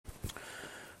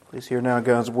Please hear now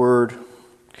God's word.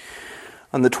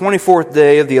 On the 24th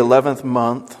day of the 11th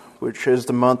month, which is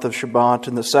the month of Shebat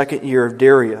in the second year of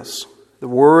Darius, the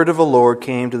word of the Lord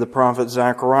came to the prophet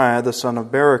Zechariah, the son of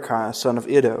Berechiah, son of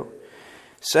Iddo,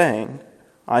 saying,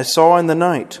 I saw in the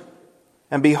night,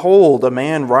 and behold, a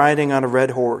man riding on a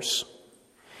red horse.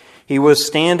 He was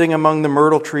standing among the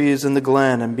myrtle trees in the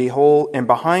glen, and behold, and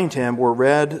behind him were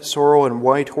red, sorrel, and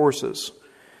white horses.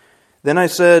 Then I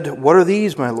said, What are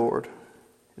these, my Lord?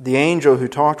 The angel who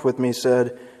talked with me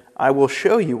said, I will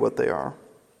show you what they are.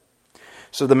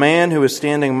 So the man who was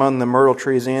standing among the myrtle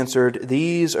trees answered,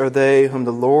 These are they whom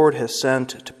the Lord has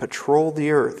sent to patrol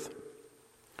the earth.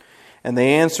 And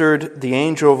they answered the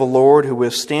angel of the Lord who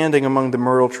was standing among the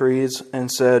myrtle trees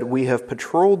and said, We have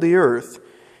patrolled the earth,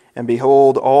 and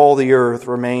behold, all the earth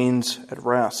remains at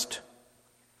rest.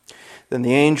 Then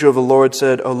the angel of the Lord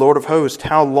said, O Lord of hosts,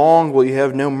 how long will you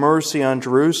have no mercy on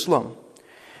Jerusalem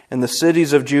and the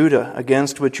cities of Judah,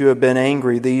 against which you have been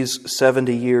angry these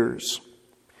 70 years?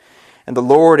 And the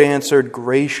Lord answered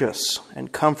gracious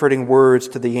and comforting words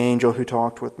to the angel who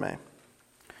talked with me.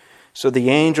 So the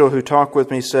angel who talked with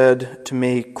me said to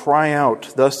me, Cry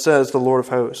out, thus says the Lord of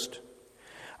hosts,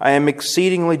 I am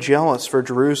exceedingly jealous for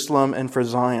Jerusalem and for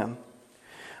Zion.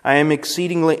 I am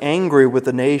exceedingly angry with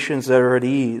the nations that are at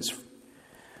ease.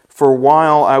 For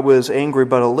while I was angry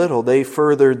but a little, they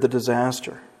furthered the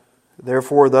disaster.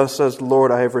 Therefore, thus says the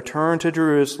Lord, I have returned to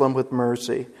Jerusalem with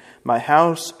mercy. My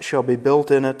house shall be built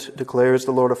in it, declares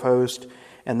the Lord of hosts,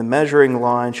 and the measuring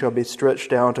line shall be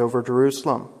stretched out over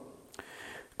Jerusalem.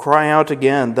 Cry out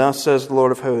again, thus says the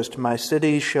Lord of hosts, my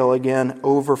cities shall again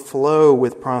overflow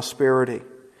with prosperity,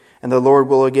 and the Lord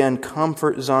will again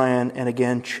comfort Zion and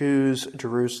again choose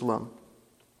Jerusalem.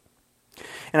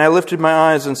 And I lifted my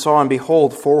eyes and saw, and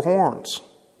behold, 4 horns.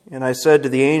 And I said to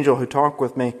the angel who talked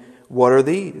with me, What are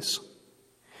these?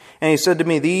 And he said to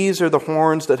me, These are the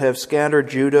horns that have scattered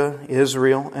Judah,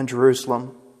 Israel, and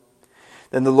Jerusalem.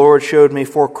 Then the Lord showed me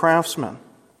 4 craftsmen.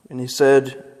 And I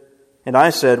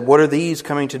said, What are these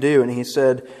coming to do? And he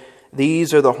said,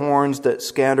 These are the horns that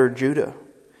scattered Judah,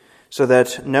 so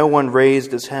that no one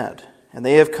raised his head. And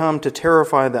they have come to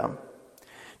terrify them,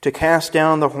 to cast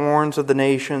down the horns of the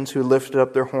nations who lifted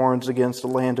up their horns against the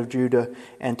land of Judah,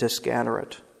 and to scatter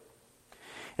it.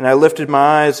 And I lifted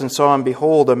my eyes and saw, and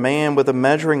behold, a man with a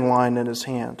measuring line in his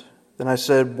hand. Then I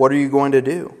said, What are you going to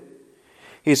do?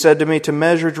 He said to me, To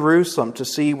measure Jerusalem, to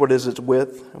see what is its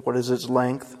width, and what is its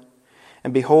length.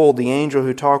 And behold, the angel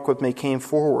who talked with me came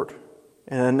forward.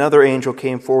 And another angel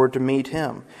came forward to meet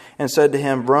him, and said to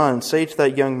him, Run, say to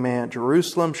that young man,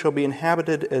 Jerusalem shall be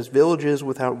inhabited as villages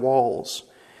without walls,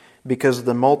 because of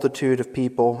the multitude of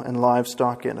people and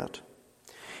livestock in it.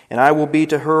 And I will be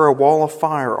to her a wall of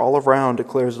fire all around,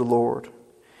 declares the Lord.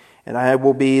 And I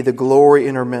will be the glory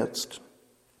in her midst.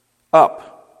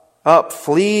 Up,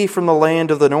 flee from the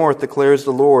land of the north, declares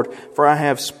the Lord. For I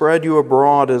have spread you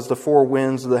abroad as the 4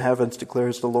 winds of the heavens,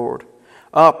 declares the Lord.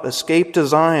 Up, escape to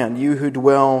Zion, you who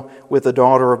dwell with the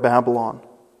daughter of Babylon.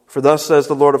 For thus says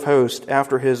the Lord of hosts,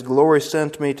 After his glory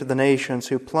sent me to the nations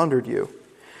who plundered you.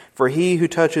 For he who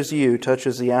touches you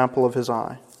touches the apple of his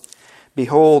eye.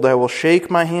 Behold, I will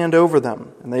shake my hand over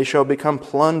them, and they shall become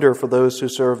plunder for those who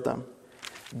serve them.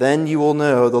 Then you will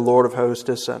know the Lord of hosts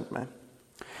has sent me.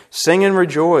 Sing and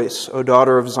rejoice, O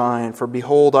daughter of Zion, for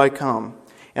behold, I come,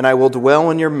 and I will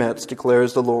dwell in your midst,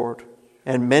 declares the Lord.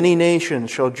 And many nations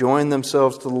shall join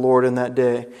themselves to the Lord in that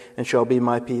day, and shall be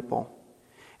my people.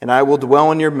 And I will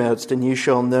dwell in your midst, and you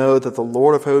shall know that the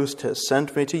Lord of hosts has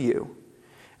sent me to you.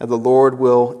 And the Lord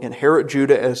will inherit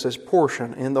Judah as his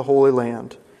portion in the Holy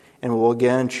Land, and will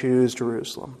again choose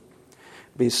Jerusalem.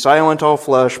 Be silent, all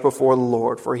flesh, before the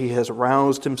Lord, for he has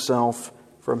roused himself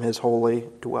from his holy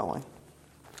dwelling.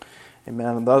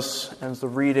 Amen. And thus ends the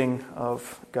reading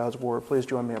of God's word. Please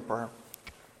join me in prayer.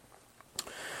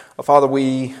 Father,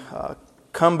 we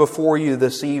come before you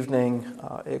this evening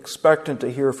expectant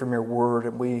to hear from your word,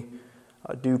 and we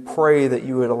do pray that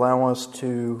you would allow us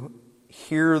to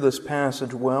hear this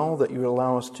passage well, that you would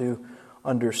allow us to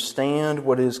understand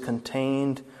what is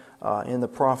contained in the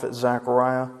prophet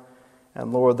Zechariah,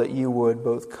 and Lord, that you would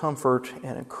both comfort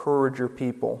and encourage your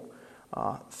people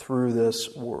through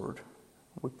this word.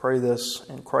 We pray this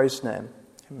in Christ's name.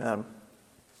 Amen.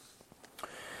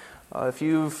 If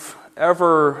you've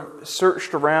ever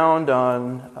searched around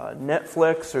on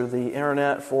Netflix or the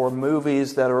internet for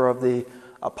movies that are of the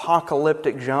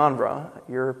apocalyptic genre,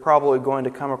 you're probably going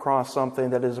to come across something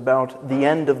that is about the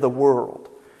end of the world.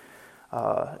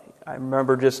 I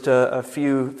remember just a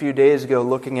few days ago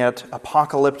looking at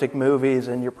apocalyptic movies,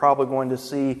 and you're probably going to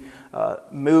see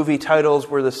movie titles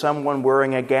where there's someone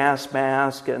wearing a gas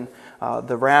mask, and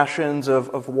the rations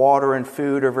of water and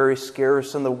food are very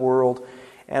scarce in the world.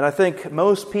 And I think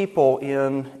most people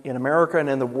in America and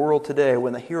in the world today,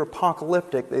 when they hear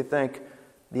apocalyptic, they think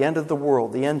the end of the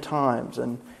world, the end times,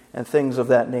 and things of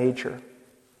that nature.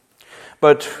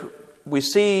 But we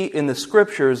see in the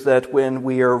Scriptures that when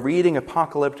we are reading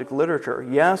apocalyptic literature,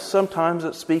 yes, sometimes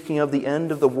it's speaking of the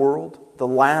end of the world, the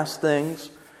last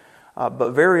things, but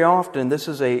very often this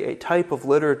is a type of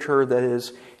literature that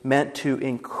is meant to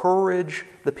encourage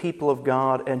the people of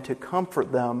God and to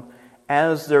comfort them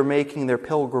as they're making their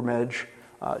pilgrimage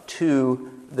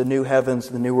to the new heavens,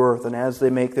 the new earth, and as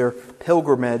they make their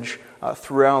pilgrimage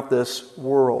throughout this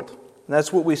world. And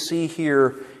that's what we see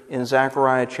here in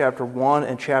Zechariah chapter 1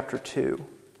 and chapter 2.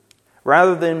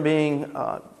 Rather than being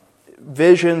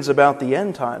visions about the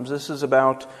end times, this is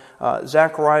about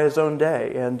Zechariah's own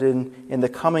day and in the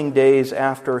coming days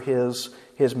after his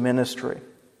ministry.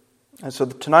 And so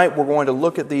tonight we're going to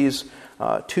look at these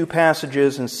two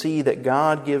passages and see that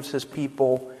God gives His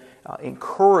people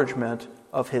encouragement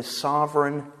of His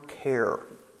sovereign care.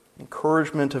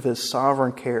 Encouragement of His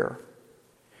sovereign care.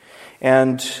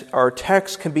 And our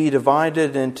text can be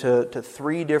divided into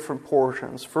three different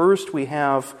portions. First, we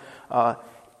have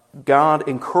God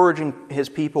encouraging His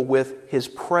people with His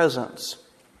presence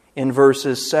in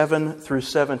verses 7 through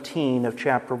 17 of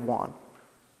chapter 1.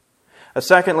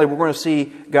 Secondly, we're going to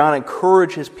see God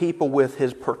encourage His people with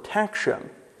His protection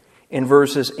in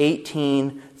verses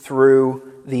 18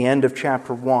 through the end of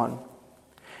chapter 1.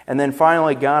 And then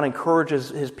finally, God encourages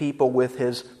His people with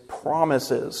His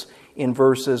promises in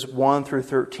verses 1 through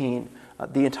 13,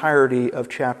 the entirety of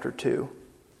chapter 2.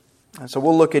 And so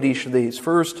we'll look at each of these.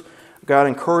 First, God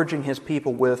encouraging His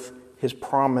people with His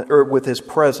promise, or with His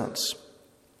presence.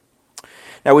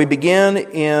 Now we begin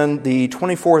in the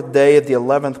 24th day of the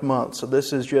 11th month. So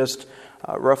this is just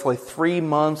roughly 3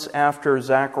 months after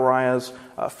Zechariah's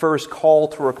first call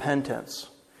to repentance.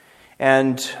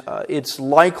 And it's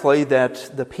likely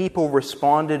that the people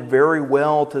responded very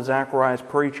well to Zechariah's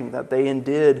preaching, that they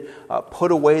indeed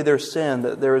put away their sin,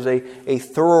 that there is a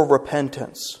thorough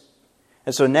repentance.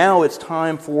 And so now it's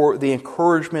time for the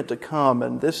encouragement to come,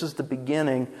 and this is the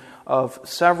beginning of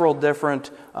several different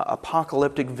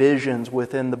apocalyptic visions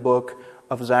within the book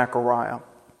of Zechariah.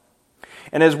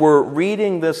 And as we're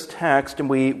reading this text, and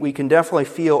we can definitely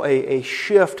feel a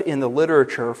shift in the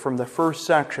literature from the first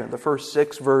section, the first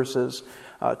 6 verses,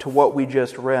 to what we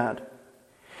just read.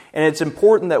 And it's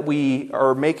important that we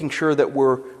are making sure that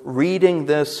we're reading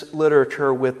this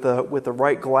literature with the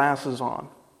right glasses on.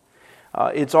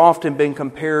 It's often been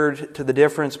compared to the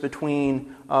difference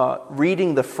between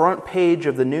reading the front page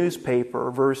of the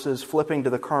newspaper versus flipping to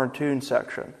the cartoon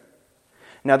section.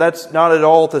 Now, that's not at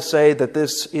all to say that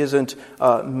this isn't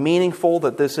meaningful,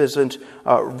 that this isn't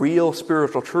real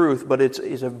spiritual truth, but it's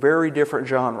a very different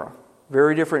genre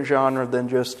than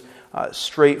just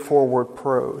straightforward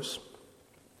prose.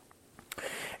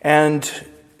 And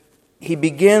he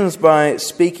begins by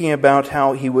speaking about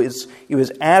how he was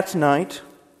at night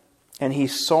and he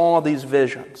saw these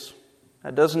visions.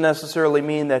 That doesn't necessarily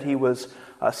mean that he was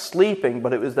sleeping,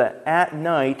 but it was that at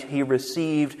night he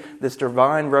received this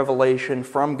divine revelation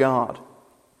from God.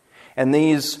 And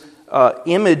these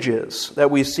images that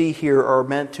we see here are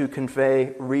meant to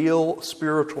convey real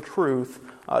spiritual truth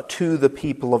to the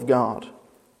people of God.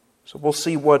 So we'll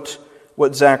see what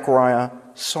Zechariah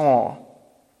saw.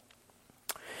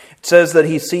 It says that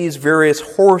he sees various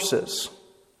horses.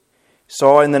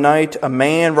 Saw in the night a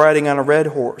man riding on a red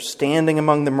horse, standing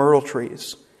among the myrtle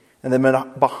trees. And then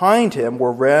behind him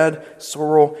were red,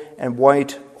 sorrel, and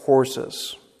white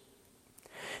horses.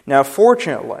 Now,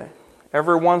 fortunately,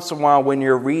 every once in a while when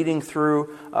you're reading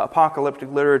through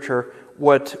apocalyptic literature,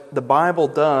 what the Bible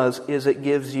does is it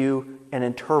gives you an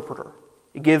interpreter.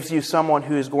 It gives you someone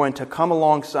who is going to come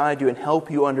alongside you and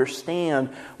help you understand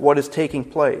what is taking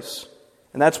place.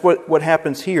 And that's what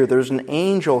happens here. There's an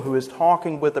angel who is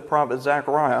talking with the prophet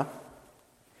Zechariah.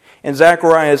 And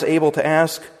Zechariah is able to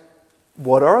ask,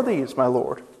 "What are these, my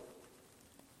Lord?"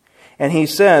 And he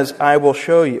says, "I will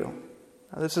show you."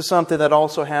 Now, this is something that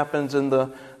also happens in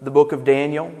the book of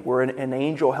Daniel, where an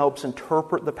angel helps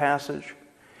interpret the passage.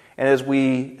 And as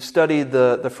we studied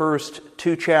the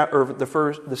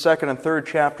second and third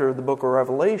chapter of the book of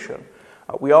Revelation,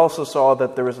 we also saw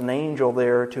that there was an angel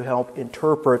there to help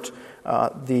interpret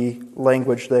the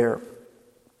language there.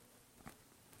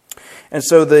 And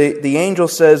so the angel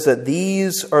says that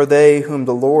these are they whom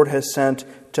the Lord has sent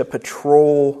to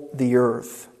patrol the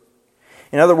earth.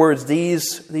 In other words,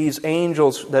 these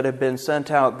angels that have been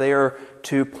sent out, they are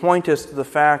to point us to the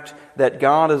fact that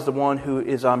God is the one who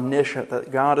is omniscient,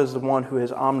 that God is the one who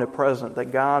is omnipresent,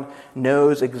 that God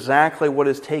knows exactly what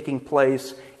is taking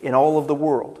place in all of the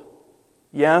world.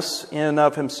 Yes, in and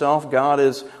of Himself, God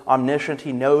is omniscient.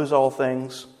 He knows all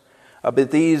things.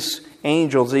 But these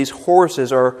angels, these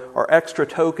horses, are extra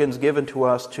tokens given to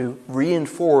us to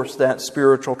reinforce that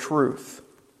spiritual truth.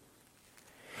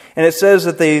 And it says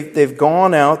that they've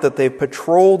gone out, that they've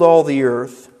patrolled all the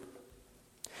earth,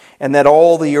 and that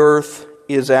all the earth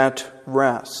is at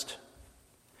rest.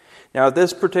 Now, at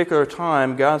this particular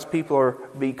time, God's people are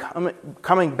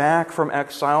coming back from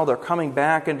exile. They're coming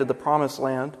back into the promised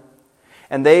land.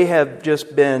 And they have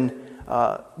just been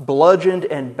bludgeoned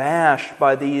and bashed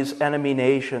by these enemy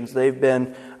nations. They've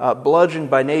been bludgeoned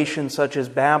by nations such as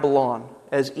Babylon,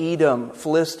 as Edom,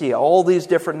 Philistia, all these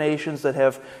different nations that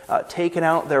have taken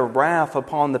out their wrath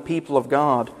upon the people of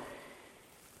God.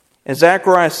 And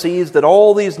Zechariah sees that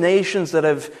all these nations that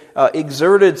have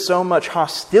exerted so much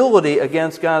hostility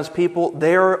against God's people,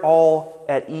 they're all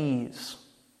at ease.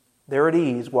 They're at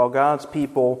ease while God's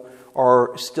people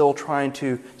are still trying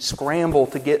to scramble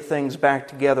to get things back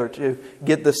together, to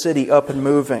get the city up and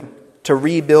moving, to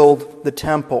rebuild the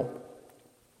temple.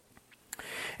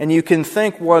 And you can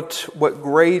think what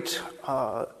great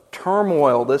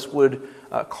turmoil this would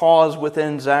cause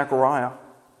within Zechariah.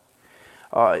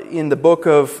 In the book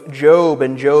of Job,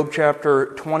 in Job chapter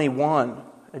 21,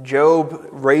 Job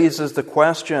raises the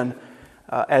question,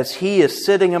 as he is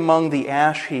sitting among the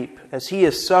ash heap, as he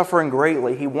is suffering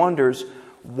greatly, he wonders,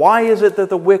 why is it that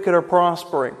the wicked are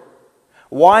prospering?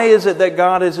 Why is it that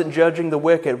God isn't judging the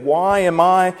wicked? Why am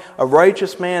I, a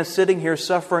righteous man, sitting here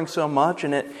suffering so much,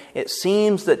 and it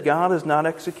seems that God is not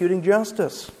executing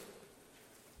justice?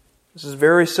 This is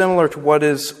very similar to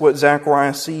what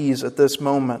Zechariah sees at this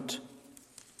moment.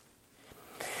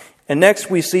 And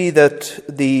next we see that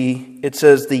it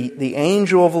says the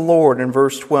angel of the Lord in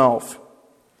verse 12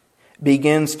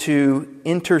 begins to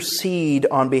intercede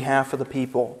on behalf of the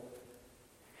people.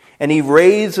 And he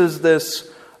raises this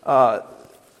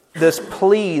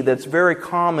plea that's very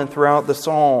common throughout the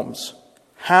Psalms.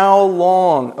 How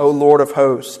long, O Lord of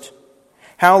hosts?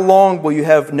 How long will you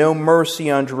have no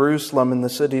mercy on Jerusalem and the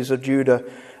cities of Judah,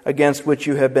 against which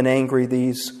you have been angry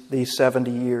these 70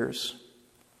 years?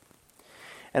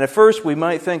 And at first we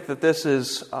might think that this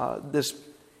is this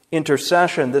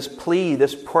intercession, this plea,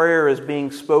 this prayer is being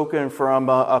spoken from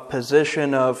a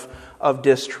position of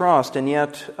distrust. And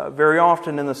yet, very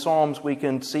often in the Psalms we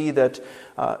can see that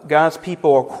God's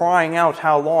people are crying out,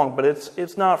 how long? But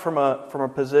it's not from a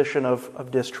position of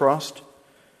distrust,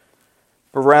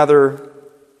 but rather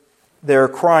they're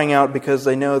crying out because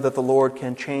they know that the Lord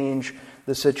can change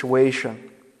the situation.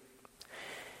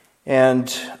 And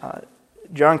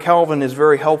John Calvin is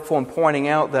very helpful in pointing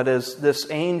out that as this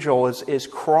angel is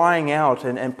crying out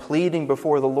and pleading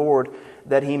before the Lord,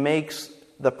 that he makes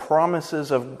the promises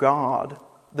of God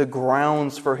the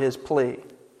grounds for his plea.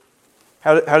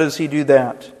 How does he do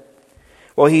that?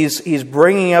 Well, he's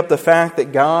bringing up the fact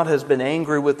that God has been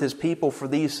angry with his people for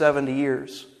these 70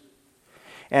 years.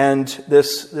 And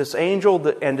this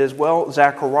angel, and as well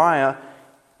Zechariah,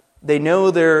 they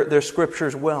know their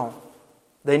scriptures well.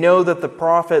 They know that the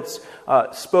prophets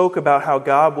spoke about how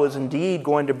God was indeed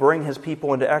going to bring his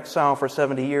people into exile for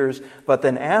 70 years, but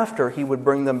then after he would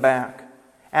bring them back,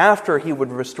 after he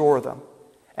would restore them,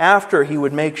 after he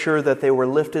would make sure that they were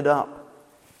lifted up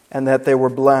and that they were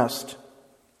blessed.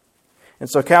 And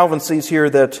so Calvin sees here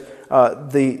that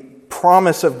the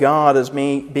promise of God is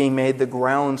being made the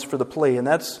grounds for the plea. And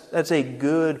that's a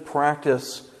good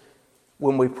practice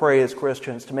when we pray as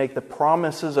Christians, to make the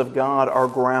promises of God our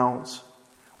grounds,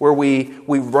 where we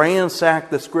ransack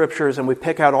the Scriptures and we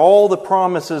pick out all the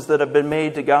promises that have been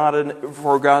made to God and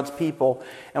for God's people,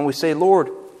 and we say, Lord,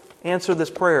 answer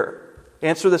this prayer.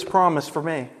 Answer this promise for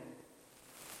me.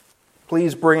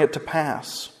 Please bring it to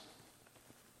pass.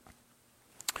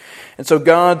 And so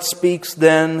God speaks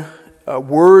then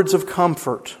words of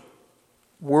comfort,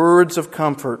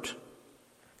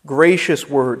 gracious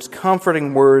words,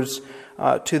 comforting words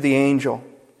to the angel.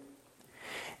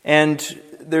 And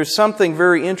there's something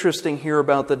very interesting here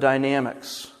about the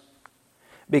dynamics.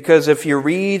 Because if you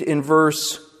read in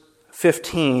verse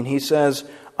 15, he says,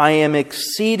 I am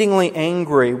exceedingly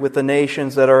angry with the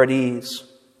nations that are at ease.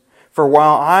 For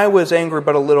while I was angry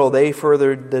but a little, they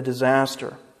furthered the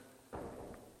disaster.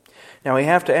 Now we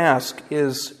have to ask,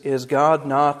 is God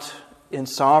not in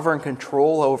sovereign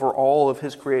control over all of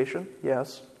His creation?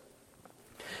 Yes.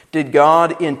 Did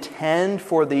God intend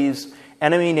for these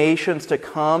enemy nations to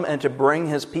come and to bring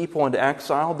His people into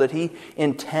exile? Did He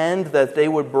intend that they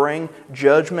would bring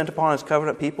judgment upon His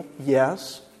covenant people?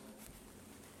 Yes.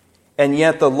 And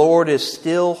yet the Lord is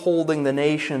still holding the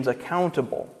nations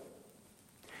accountable.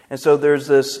 And so there's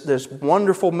this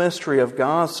wonderful mystery of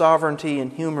God's sovereignty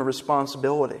and human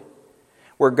responsibility,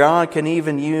 where God can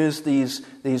even use these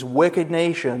wicked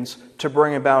nations to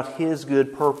bring about His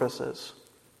good purposes.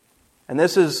 And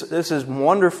this is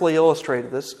wonderfully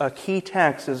illustrated. A key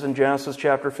text is in Genesis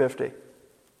chapter 50,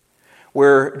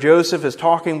 where Joseph is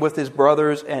talking with his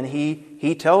brothers, and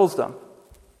he tells them,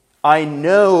 I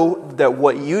know that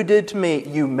what you did to me,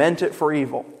 you meant it for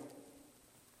evil.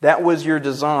 That was your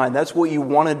design. That's what you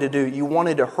wanted to do. You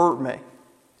wanted to hurt me.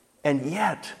 And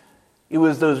yet, it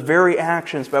was those very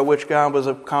actions by which God was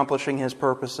accomplishing His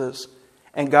purposes.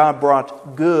 And God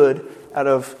brought good out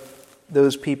of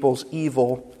those people's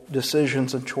evil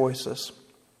decisions and choices.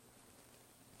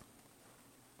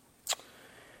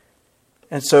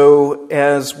 And so,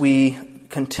 as we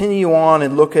continue on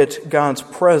and look at God's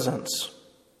presence,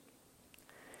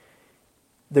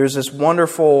 there's this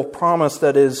wonderful promise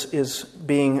that is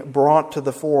being brought to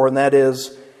the fore, and that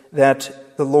is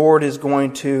that the Lord is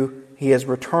He has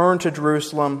returned to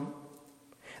Jerusalem,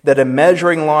 that a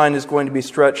measuring line is going to be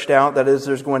stretched out, that is,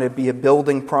 there's going to be a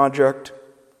building project.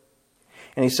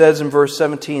 And He says in verse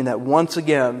 17 that once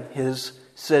again His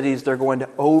cities, they're going to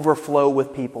overflow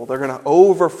with people. They're going to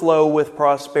overflow with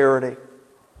prosperity.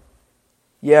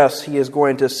 Yes, He is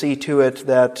going to see to it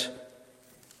that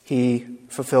He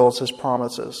fulfills His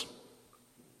promises.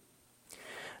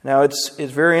 Now, it's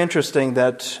very interesting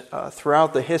that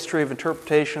throughout the history of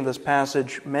interpretation of this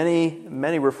passage,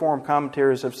 many Reformed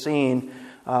commentators have seen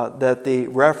that the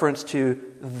reference to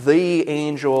the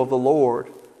angel of the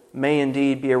Lord may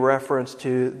indeed be a reference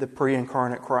to the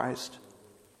pre-incarnate Christ.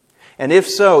 And if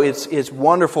so, it's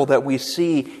wonderful that we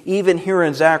see, even here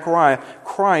in Zechariah,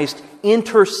 Christ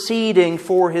interceding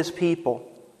for His people.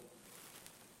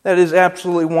 That is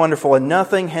absolutely wonderful, and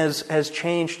nothing has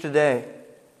changed today.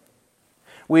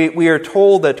 We are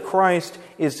told that Christ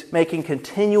is making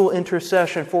continual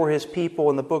intercession for His people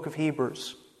in the book of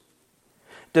Hebrews.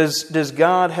 Does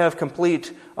God have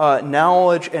complete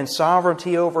knowledge and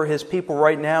sovereignty over His people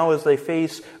right now as they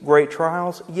face great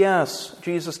trials? Yes.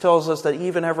 Jesus tells us that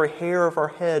even every hair of our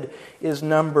head is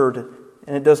numbered,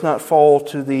 and it does not fall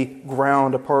to the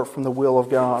ground apart from the will of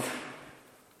God.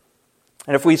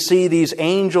 And if we see these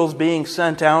angels being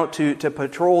sent out to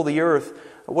patrol the earth,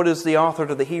 what does the author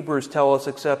to the Hebrews tell us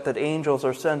except that angels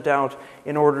are sent out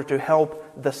in order to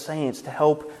help the saints, to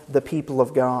help the people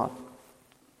of God?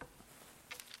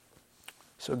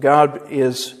 So God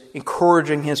is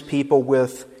encouraging His people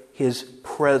with His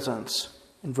presence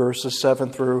in verses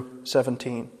 7 through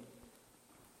 17.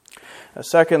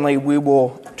 Secondly, we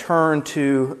will turn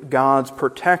to God's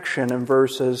protection in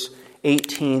verses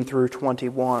 18 through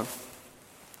 21.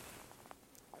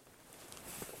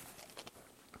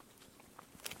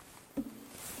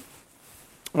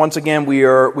 Once again,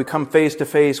 we come face to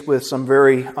face with some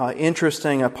very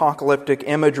interesting apocalyptic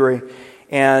imagery,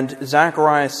 and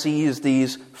Zechariah sees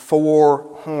these 4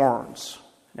 horns.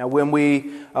 Now, when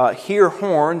we hear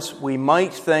horns, we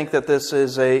might think that this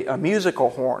is a musical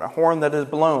horn, a horn that is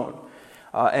blown,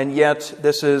 and yet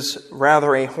this is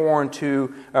rather a horn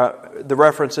to the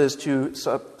references to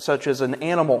such as an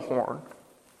animal horn.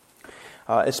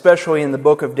 Especially in the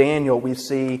book of Daniel, we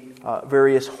see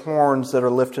various horns that are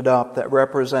lifted up that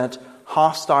represent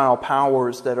hostile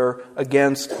powers that are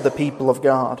against the people of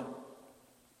God.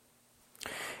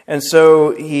 And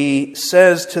so he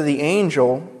says to the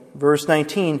angel, verse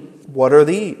 19, "What are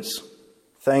these?"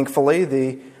 Thankfully,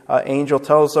 the angel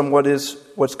tells them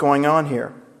what's going on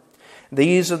here.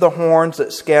 "These are the horns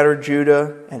that scattered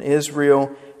Judah and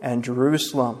Israel and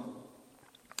Jerusalem."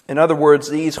 In other words,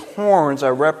 these horns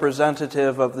are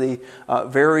representative of the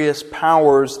various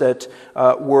powers that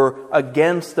were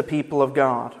against the people of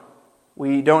God.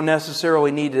 We don't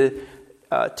necessarily need to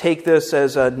take this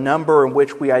as a number in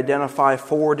which we identify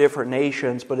 4 different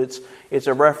nations, but it's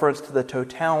a reference to the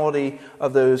totality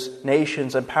of those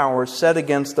nations and powers set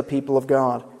against the people of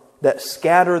God that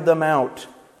scattered them out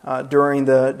during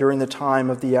the time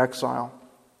of the exile.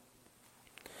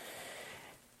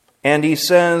 And he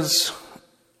says,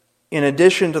 in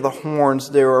addition to the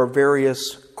horns, there are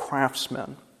various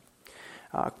craftsmen.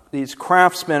 These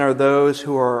craftsmen are those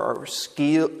who are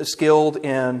skilled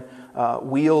in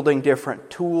wielding different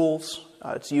tools.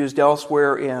 It's used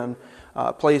elsewhere in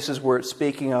places where it's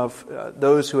speaking of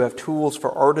those who have tools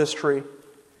for artistry.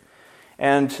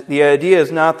 And the idea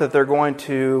is not that they're going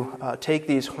to take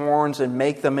these horns and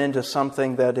make them into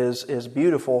something that is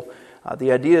beautiful.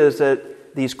 The idea is that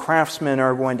these craftsmen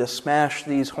are going to smash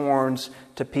these horns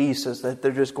to pieces, that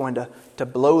they're just going to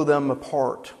blow them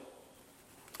apart.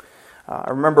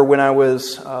 I remember when I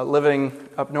was living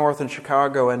up north in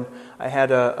Chicago, and I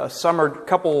had a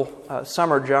couple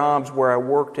summer jobs where I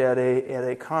worked at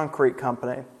a concrete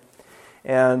company.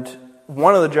 And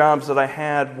one of the jobs that I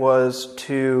had was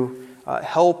to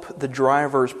help the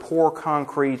drivers pour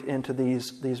concrete into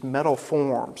these metal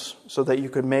forms so that you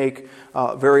could make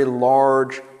very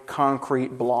large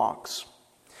concrete blocks.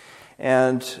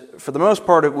 And for the most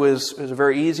part, it was a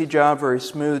very easy job, very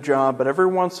smooth job, but every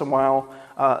once in a while,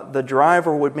 the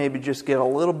driver would maybe just get a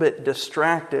little bit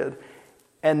distracted,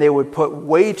 and they would put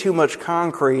way too much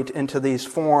concrete into these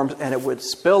forms, and it would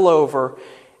spill over.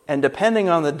 And depending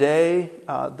on the day,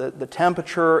 the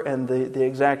temperature, and the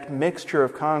exact mixture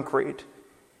of concrete,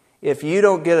 if you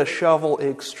don't get a shovel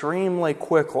extremely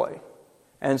quickly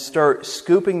and start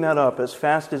scooping that up as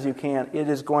fast as you can, it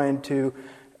is going to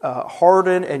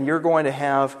harden, and you're going to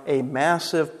have a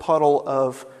massive puddle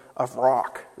of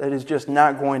rock that is just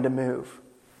not going to move.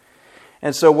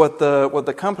 And so what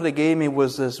the company gave me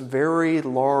was this very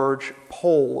large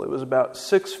pole. It was about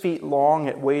 6 feet long.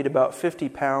 It weighed about 50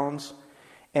 pounds.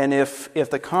 And if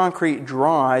the concrete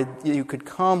dried, you could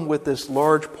come with this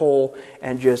large pole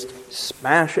and just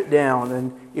smash it down,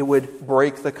 and it would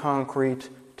break the concrete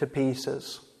to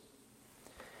pieces.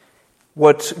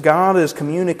 What God is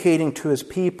communicating to His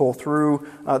people through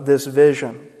this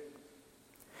vision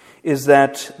is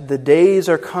that the days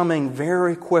are coming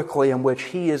very quickly in which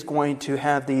He is going to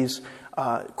have these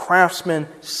craftsmen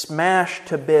smash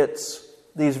to bits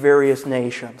these various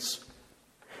nations.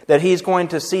 That He's going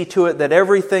to see to it that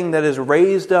everything that is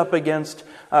raised up against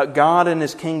God and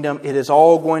His kingdom, it is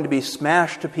all going to be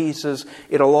smashed to pieces.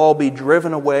 It'll all be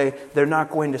driven away. They're not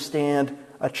going to stand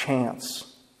a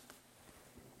chance.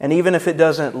 And even if it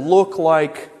doesn't look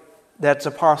like that's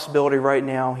a possibility right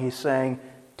now, He's saying,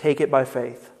 take it by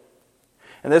faith.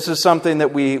 And this is something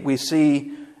that we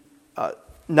see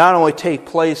not only take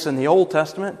place in the Old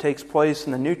Testament, it takes place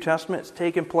in the New Testament, it's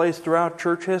taken place throughout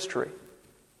church history,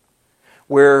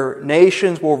 where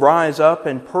nations will rise up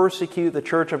and persecute the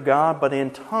church of God, but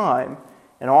in time,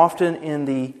 and often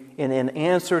in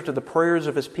answer to the prayers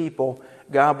of His people,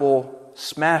 God will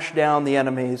smash down the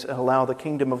enemies and allow the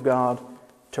kingdom of God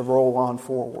to roll on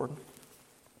forward.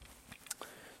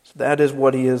 So that is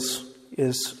what He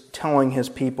is telling His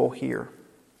people here.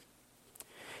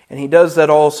 And He does that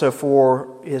also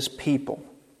for His people.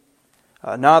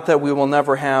 Not that we will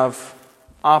never have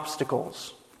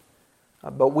obstacles,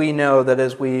 but we know that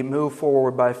as we move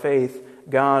forward by faith,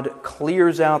 God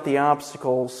clears out the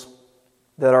obstacles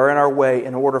that are in our way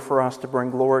in order for us to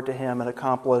bring glory to Him and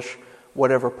accomplish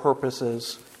whatever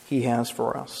purposes He has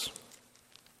for us.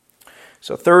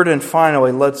 So third and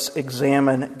finally, let's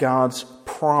examine God's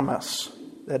promise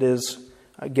that is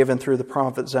given through the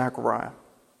prophet Zechariah.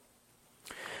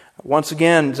 Once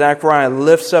again, Zechariah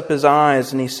lifts up his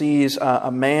eyes and he sees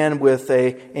a man with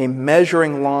a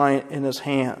measuring line in his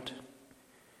hand.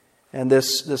 And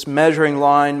this measuring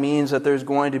line means that there's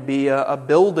going to be a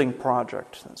building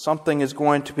project. Something is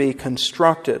going to be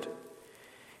constructed.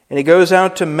 And he goes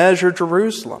out to measure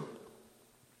Jerusalem.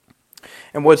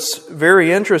 And what's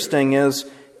very interesting is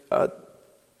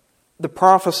the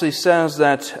prophecy says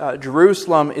that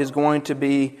Jerusalem is going to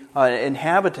be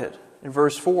inhabited in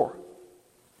verse 4.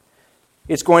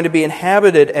 It's going to be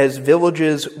inhabited as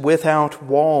villages without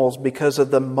walls because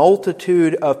of the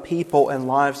multitude of people and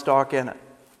livestock in it.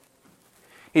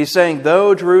 He's saying,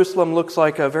 though Jerusalem looks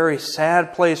like a very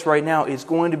sad place right now, it's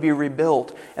going to be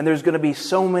rebuilt. And there's going to be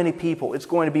so many people. It's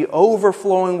going to be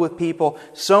overflowing with people,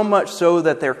 so much so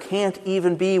that there can't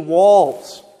even be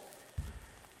walls.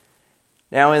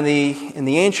 Now, in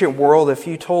the ancient world, if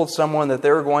you told someone that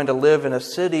they were going to live in a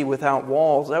city without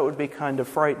walls, that would be kind of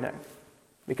frightening.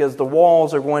 Because the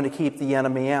walls are going to keep the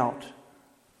enemy out.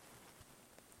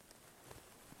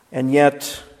 And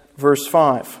yet, verse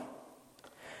 5,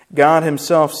 God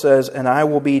Himself says, "And I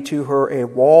will be to her a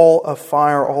wall of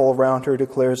fire all around her,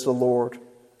 declares the Lord.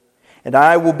 And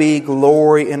I will be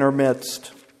glory in her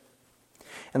midst."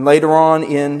 And later on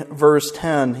in verse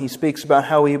 10, He speaks about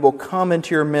how He will come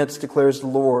into your midst, declares the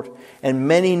Lord. And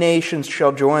many nations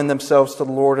shall join themselves to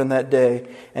the Lord in that day,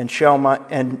 and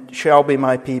shall be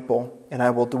my people. And I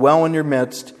will dwell in your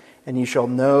midst, and you shall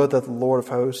know that the Lord of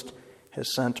hosts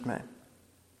has sent me.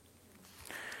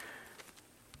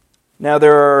 Now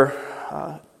there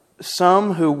are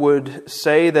some who would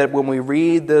say that when we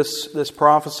read this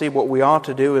prophecy, what we ought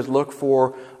to do is look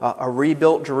for a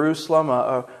rebuilt Jerusalem,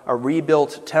 a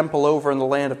rebuilt temple over in the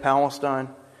land of Palestine.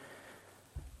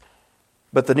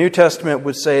 But the New Testament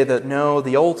would say that no,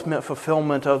 the ultimate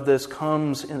fulfillment of this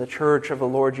comes in the church of the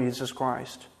Lord Jesus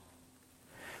Christ,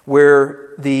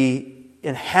 where the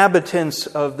inhabitants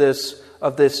of this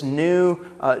new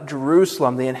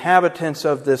Jerusalem, the inhabitants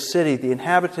of this city, the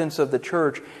inhabitants of the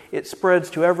church, it spreads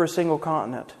to every single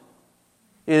continent.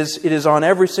 It is on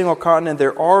every single continent.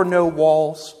 There are no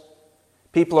walls.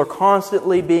 People are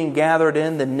constantly being gathered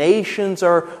in. The nations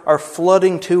are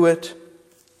flooding to it.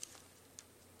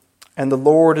 And the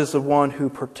Lord is the one who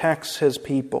protects His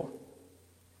people.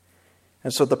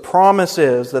 And so the promise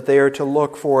is that they are to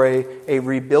look for a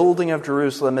rebuilding of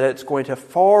Jerusalem, and it's going to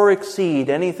far exceed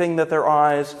anything that their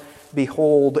eyes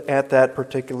behold at that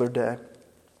particular day.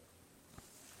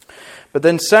 But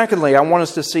then secondly, I want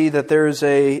us to see that there's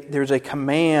a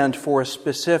command for a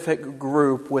specific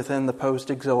group within the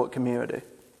post-exilic community.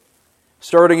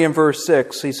 Starting in verse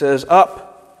 6, he says,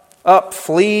 Up,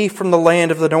 flee from the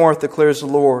land of the north, declares the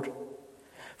Lord.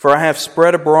 For I have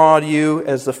spread abroad you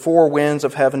as the four winds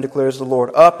of heaven, declares the Lord.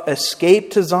 Up,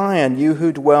 escape to Zion, you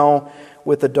who dwell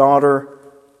with the daughter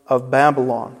of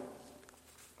Babylon.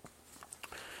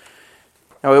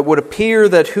 Now it would appear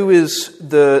that who is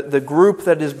the group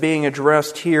that is being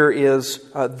addressed here is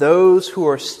those who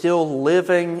are still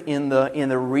living in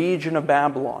the region of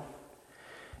Babylon.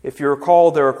 If you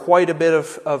recall, there are quite a bit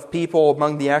of people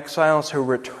among the exiles who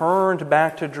returned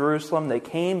back to Jerusalem. They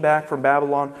came back from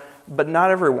Babylon, but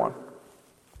not everyone.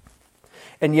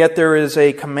 And yet there is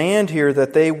a command here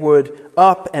that they would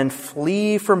up and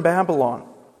flee from Babylon.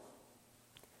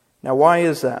 Now why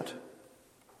is that?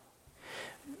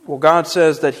 Well, God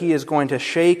says that He is going to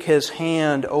shake His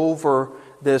hand over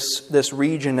this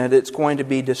region and it's going to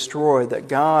be destroyed. That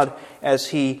God, as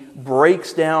He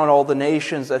breaks down all the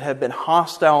nations that have been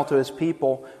hostile to His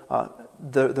people,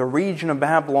 the region of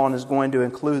Babylon is going to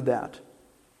include that.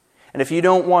 And if you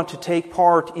don't want to take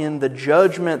part in the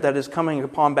judgment that is coming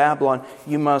upon Babylon,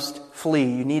 you must flee.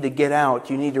 You need to get out.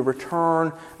 You need to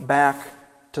return back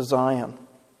to Zion.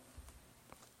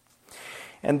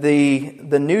 And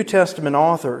the New Testament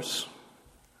authors,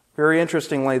 very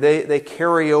interestingly, they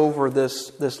carry over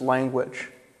this language.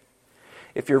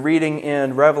 If you're reading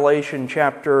in Revelation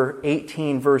chapter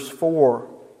 18, verse 4,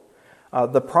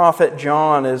 the prophet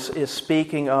John is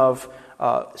speaking of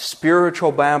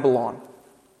spiritual Babylon.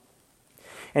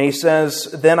 And he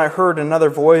says, Then I heard another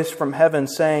voice from heaven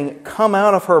saying, Come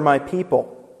out of her, my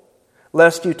people,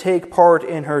 lest you take part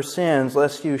in her sins,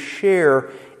 lest you share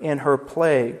in her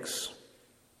plagues.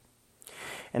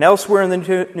 And elsewhere in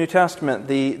the New Testament,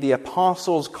 the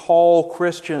apostles call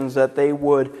Christians that they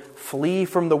would flee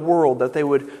from the world, that they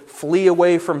would flee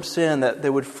away from sin, that they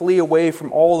would flee away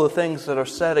from all the things that are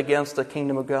set against the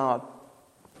kingdom of God,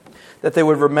 that they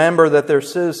would remember that their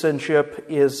citizenship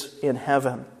is in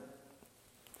heaven.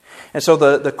 And so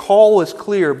the call is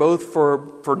clear both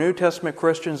for New Testament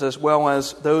Christians as well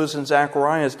as those in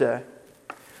Zechariah's day,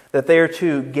 that they are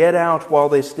to get out while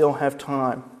they still have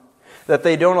time, that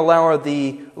they don't allow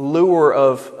the lure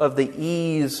of the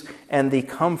ease and the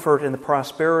comfort and the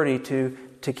prosperity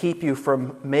to keep you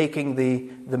from making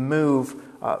the move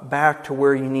back to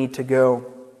where you need to go.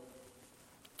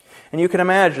 And you can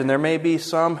imagine there may be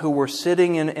some who were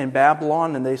sitting in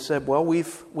Babylon and they said, well,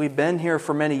 we've been here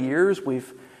for many years,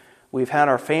 We've had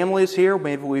our families here.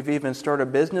 Maybe we've even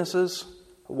started businesses.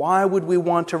 Why would we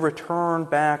want to return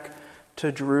back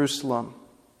to Jerusalem?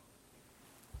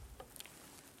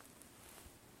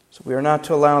 So we are not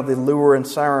to allow the lure and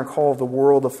siren call of the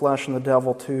world, the flesh, and the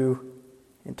devil to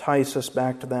entice us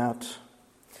back to that.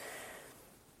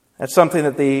 That's something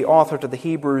that the author to the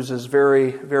Hebrews is very,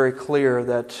 very clear,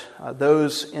 that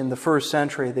those in the first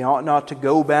century, they ought not to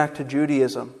go back to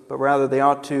Judaism, but rather they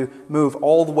ought to move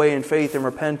all the way in faith and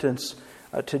repentance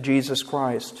to Jesus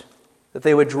Christ. That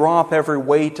they would drop every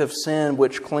weight of sin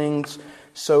which clings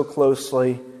so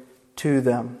closely to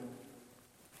them.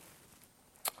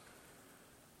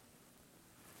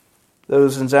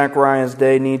 Those in Zechariah's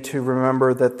day need to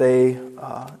remember that they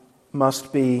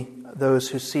must be those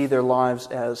who see their lives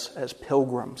as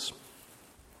pilgrims.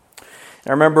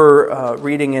 I remember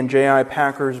reading in J.I.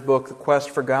 Packer's book, The Quest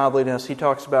for Godliness, he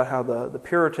talks about how the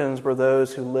Puritans were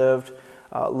those who lived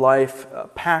life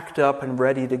packed up and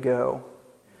ready to go.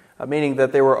 Meaning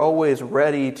that they were always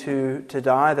ready to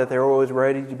die, that they were always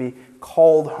ready to be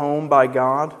called home by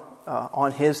God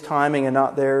on His timing and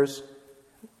not theirs.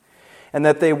 And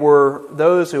that they were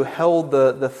those who held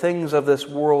the things of this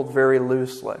world very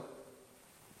loosely.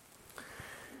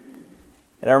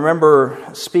 And I remember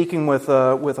speaking with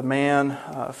a man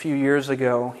a few years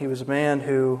ago. He was a man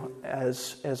who,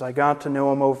 as I got to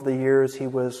know him over the years, he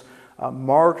was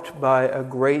marked by a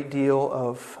great deal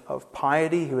of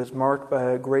piety. He was marked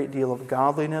by a great deal of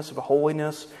godliness, of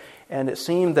holiness. And it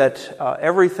seemed that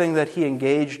everything that he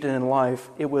engaged in life,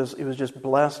 it was just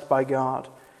blessed by God.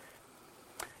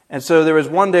 And so there was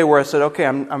one day where I said, okay,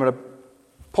 I'm going to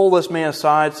pull this man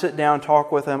aside, sit down,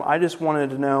 talk with him. I just wanted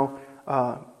to know,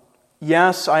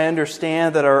 yes, I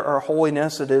understand that our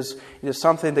holiness, it is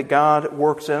something that God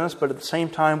works in us, but at the same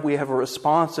time we have a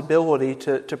responsibility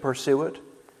to pursue it.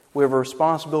 We have a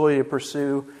responsibility to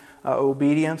pursue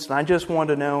obedience. And I just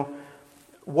wanted to know,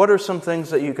 what are some things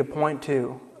that you could point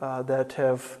to that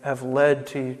have led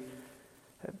to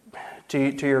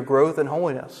your growth in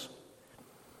holiness?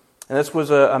 And this was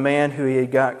a man who he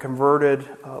got converted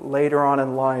later on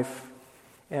in life.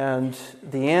 And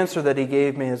the answer that he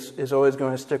gave me is always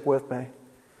going to stick with me.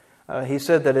 He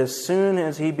said that as soon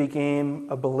as he became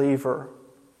a believer,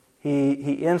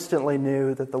 he instantly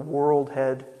knew that the world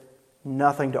had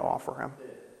nothing to offer him.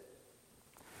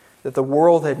 That the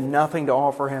world had nothing to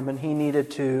offer him, and he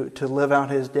needed to live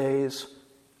out his days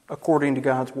according to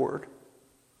God's Word.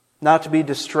 Not to be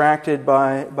distracted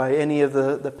by any of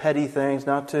the petty things,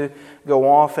 not to go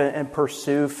off and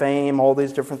pursue fame, all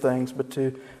these different things, but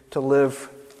to live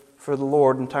for the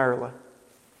Lord entirely.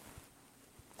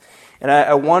 And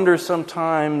I wonder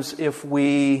sometimes if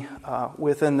we,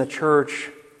 within the church,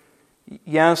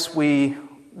 yes,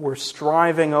 we're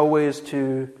striving always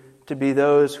to be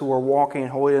those who are walking in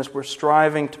holiness. We're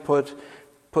striving to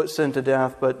put sin to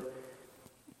death, but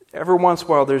every once in a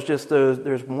while,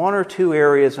 there's one or two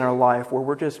areas in our life where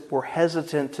we're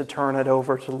hesitant to turn it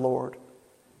over to the Lord.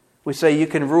 We say, you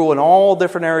can rule in all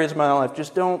different areas of my life,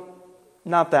 just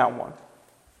not that one.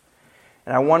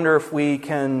 And I wonder if we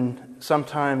can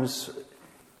sometimes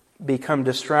become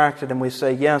distracted and we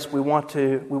say, yes, we want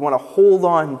to hold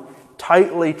on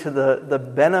tightly to the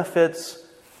benefits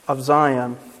of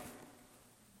Zion,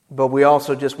 but we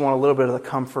also just want a little bit of the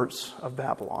comforts of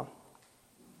Babylon.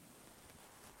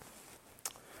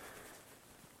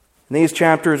 In these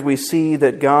chapters, we see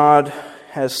that God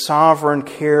has sovereign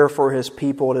care for His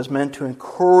people. It is meant to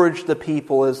encourage the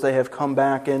people as they have come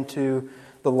back into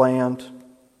the land.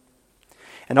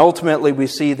 And ultimately, we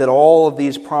see that all of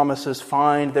these promises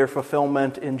find their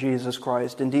fulfillment in Jesus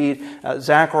Christ. Indeed,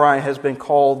 Zechariah has been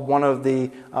called one of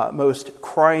the most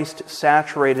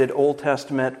Christ-saturated Old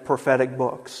Testament prophetic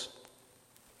books.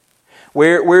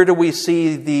 Where do we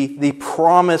see the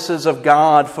promises of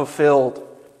God fulfilled?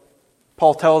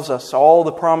 Paul tells us all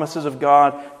the promises of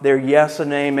God, they're yes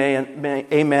and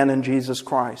amen in Jesus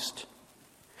Christ.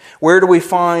 Where do we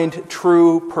find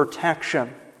true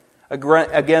protection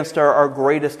against our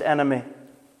greatest enemy?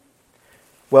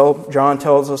 Well, John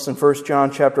tells us in 1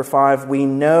 John chapter 5, we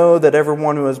know that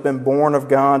everyone who has been born of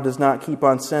God does not keep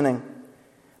on sinning.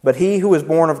 But he who is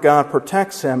born of God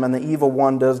protects him, and the evil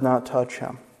one does not touch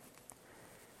him.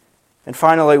 And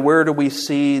finally, where do we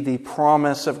see the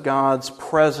promise of God's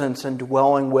presence and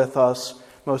dwelling with us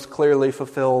most clearly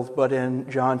fulfilled? But in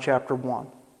John chapter 1,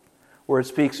 where it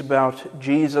speaks about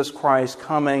Jesus Christ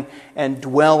coming and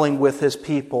dwelling with His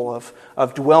people,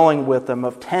 of dwelling with them,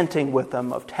 of tenting with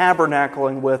them, of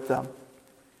tabernacling with them.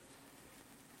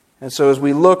 And so as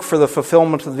we look for the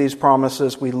fulfillment of these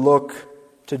promises, we look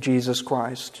to Jesus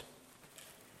Christ.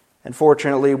 And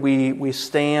fortunately, we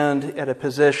stand at a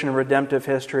position in redemptive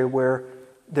history where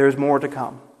there's more to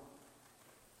come.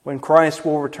 When Christ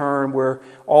will return, where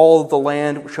all of the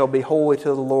land shall be holy to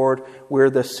the Lord,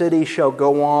 where the city shall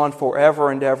go on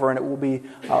forever and ever, and it will be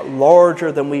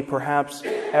larger than we perhaps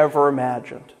ever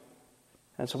imagined.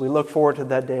 And so we look forward to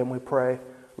that day and we pray,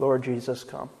 Lord Jesus,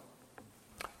 come.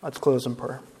 Let's close in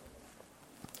prayer.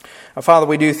 Father,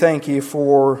 we do thank You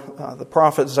for the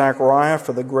prophet Zechariah,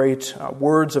 for the great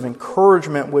words of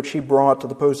encouragement which he brought to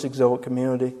the post-exilic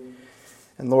community.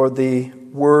 And Lord, the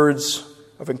words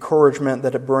of encouragement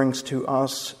that it brings to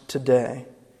us today.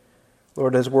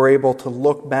 Lord, as we're able to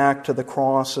look back to the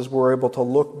cross, as we're able to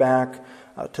look back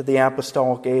to the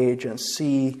apostolic age and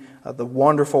see the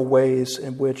wonderful ways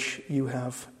in which You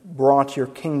have brought Your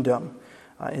kingdom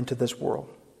into this world.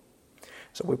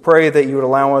 So we pray that You would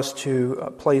allow us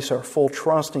to place our full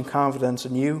trust and confidence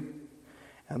in You.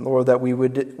 And Lord, that we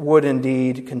would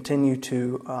indeed continue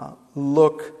to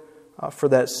look for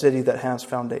that city that has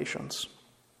foundations,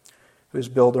 whose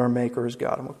builder and maker is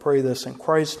God. And we pray this in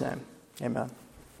Christ's name. Amen.